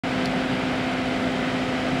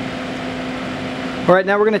Alright,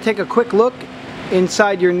 now we're going to take a quick look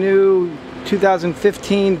inside your new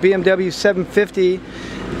 2015 BMW 750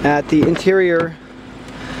 at the interior.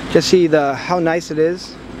 Just see how nice it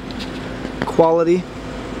is. Quality.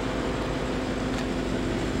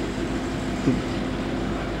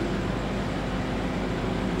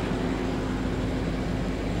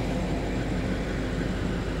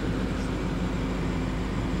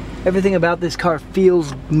 Everything about this car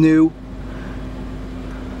feels new.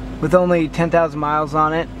 With only 10,000 miles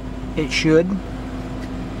on it, it should.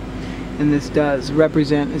 And this does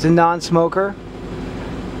represent, it's a non-smoker.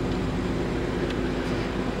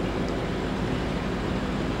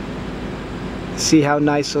 See how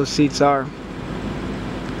nice those seats are.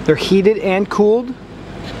 They're heated and cooled.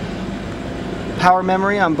 Power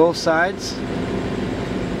memory on both sides.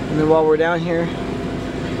 And then while we're down here,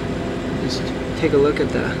 just take a look at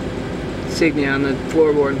the insignia on the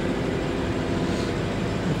floorboard.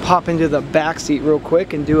 Pop into the back seat real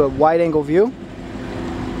quick and do a wide angle view.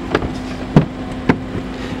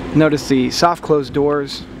 Notice the soft closed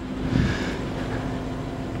doors.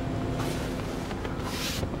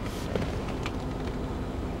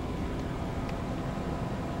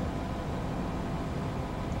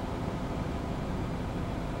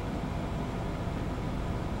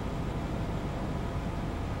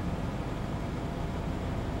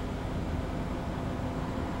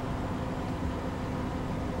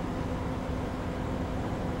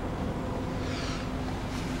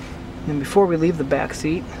 And before we leave the back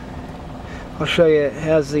seat, I'll show you it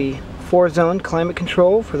has the 4-zone climate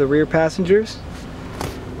control for the rear passengers.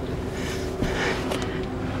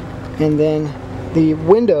 And then the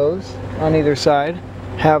windows on either side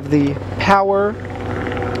have the power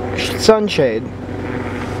sunshade.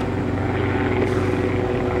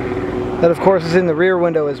 That of course is in the rear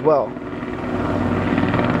window as well.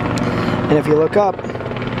 And if you look up,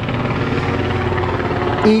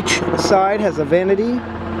 each side has a vanity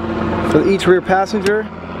for each rear passenger,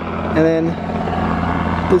 and then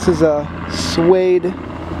this is a suede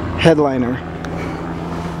headliner.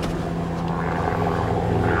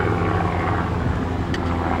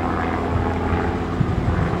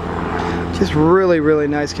 Just really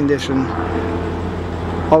nice condition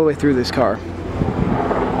all the way through this car.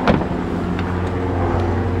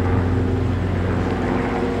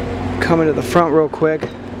 Coming to the front real quick,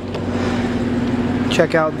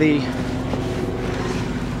 check out the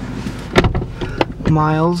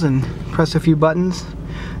miles and press a few buttons.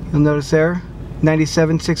 You'll notice there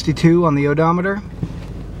 9762 on the odometer.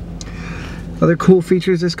 Other cool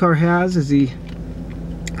features this car has is the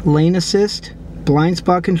lane assist, blind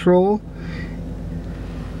spot control,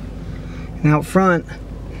 and out front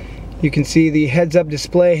you can see the heads-up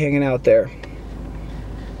display hanging out there.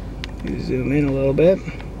 Zoom in a little bit,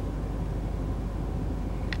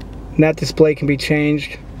 and that display can be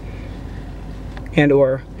changed and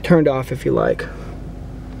or turned off if you like.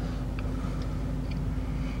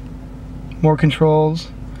 More controls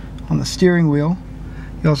on the steering wheel.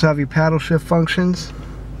 You also have your paddle shift functions.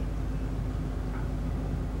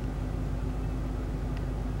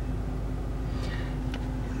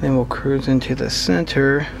 Then we'll cruise into the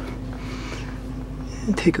center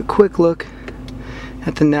and take a quick look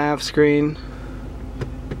at the nav screen.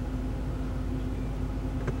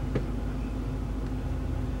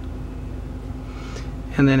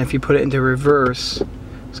 And then if you put it into reverse,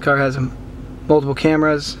 this car has multiple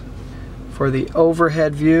cameras. For the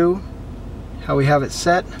overhead view, how we have it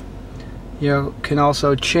set, you can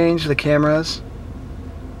also change the cameras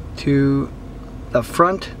to the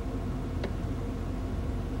front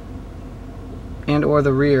and or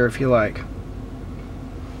the rear if you like.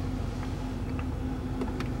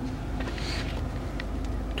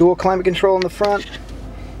 Dual climate control in the front,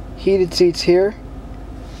 heated seats here,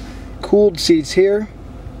 cooled seats here,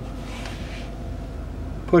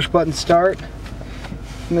 push button start.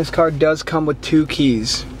 And this car does come with 2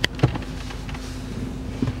 keys.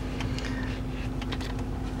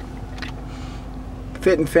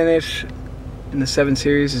 Fit and finish in the 7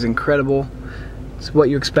 Series is incredible. It's what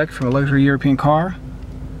you expect from a luxury European car.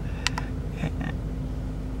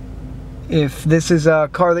 If this is a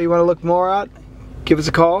car that you want to look more at, give us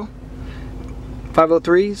a call.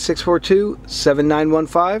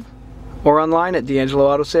 503-642-7915 or online at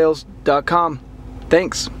d'angeloautosales.com.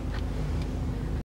 Thanks.